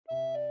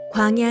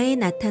광야에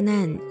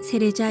나타난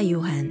세례자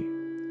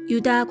요한.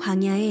 유다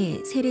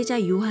광야에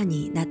세례자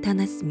요한이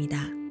나타났습니다.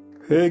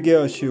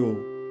 회개하시오.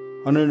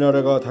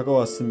 하늘나라가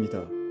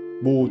다가왔습니다.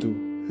 모두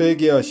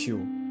회개하시오.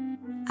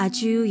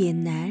 아주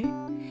옛날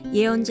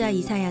예언자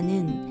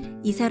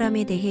이사야는 이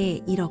사람에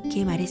대해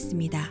이렇게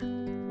말했습니다.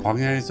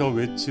 광야에서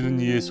외치는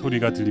이의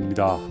소리가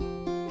들립니다.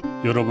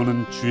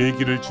 여러분은 주의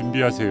길을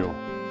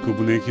준비하세요.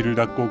 그분의 길을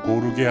닫고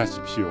고르게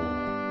하십시오.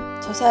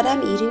 저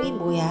사람 이름이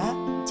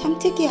뭐야? 참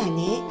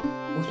특이하네.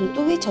 옷은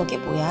또 왜 저게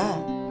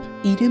뭐야?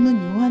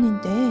 이름은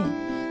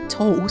요한인데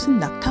저 옷은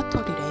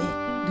낙타털이래.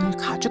 늘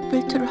가죽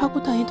벨트를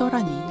하고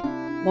다니더라니.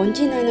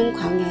 먼지 나는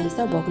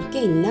광야에서 먹을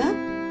게 있나?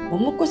 뭐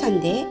먹고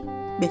산대?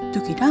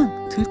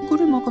 메뚜기랑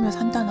들꿀을 먹으며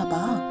산다나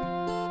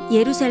봐.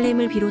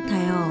 예루살렘을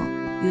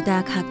비롯하여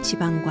유다 각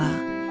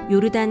지방과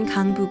요르단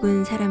강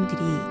부근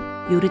사람들이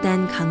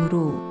요르단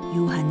강으로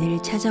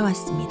요한을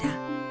찾아왔습니다.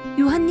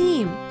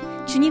 요한님,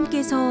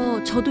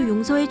 주님께서 저도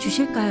용서해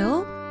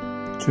주실까요?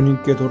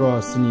 주님께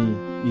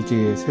돌아왔으니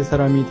이제 새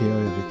사람이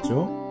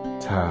되어야겠죠?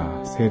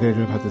 자,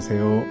 세례를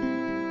받으세요.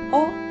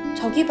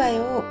 저기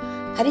봐요.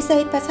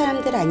 바리사이파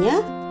사람들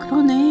아냐?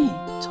 그러네.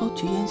 저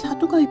뒤엔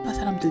사두가이파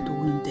사람들도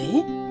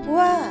오는데.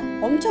 우와,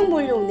 엄청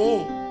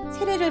몰려오네.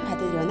 세례를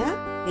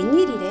받으려나?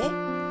 웬일이래?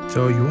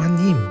 저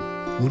요한님,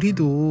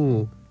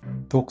 우리도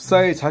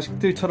독사의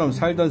자식들처럼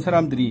살던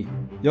사람들이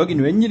여긴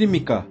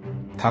웬일입니까?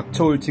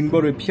 닥쳐올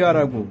징벌을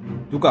피하라고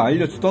누가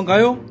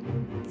알려주던가요?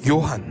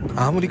 요한,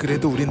 아무리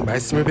그래도 우린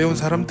말씀을 배운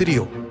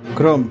사람들이요.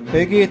 그럼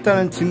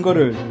회개했다는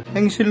증거를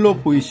행실로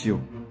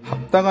보이시오.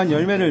 합당한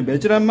열매를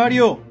맺으란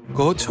말이오.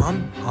 그거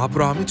참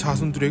아브라함의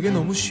자손들에게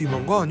너무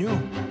심한 거 아니오?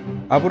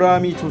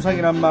 아브라함이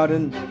조상이란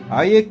말은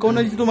아예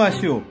꺼내지도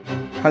마시오.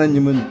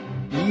 하느님은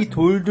이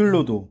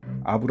돌들로도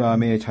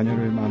아브라함의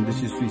자녀를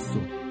만드실 수 있어.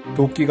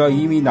 도끼가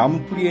이미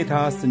나무 뿌리에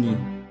닿았으니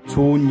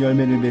좋은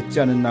열매를 맺지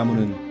않은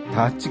나무는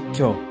다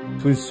찍혀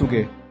불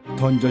속에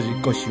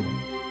던져질 것이오.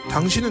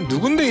 당신은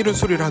누군데 이런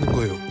소리를 하는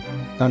거예요?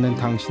 나는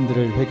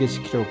당신들을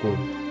회개시키려고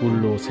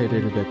물로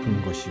세례를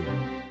베푸는 것이오.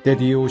 내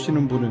뒤에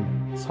오시는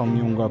분은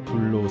성령과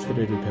불로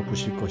세례를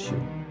베푸실 것이오.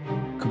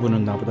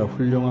 그분은 나보다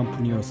훌륭한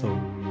분이어서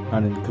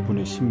나는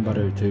그분의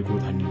신발을 들고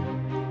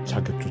다니는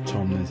자격조차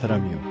없는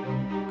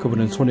사람이오.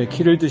 그분은 손에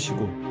키를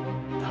드시고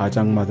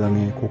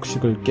다장마당의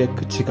곡식을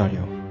깨끗이 가려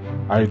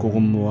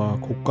알곡은 모아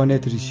곡간에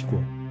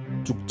들이시고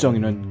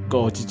쭉정이는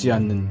꺼지지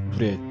않는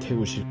불에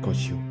태우실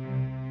것이오.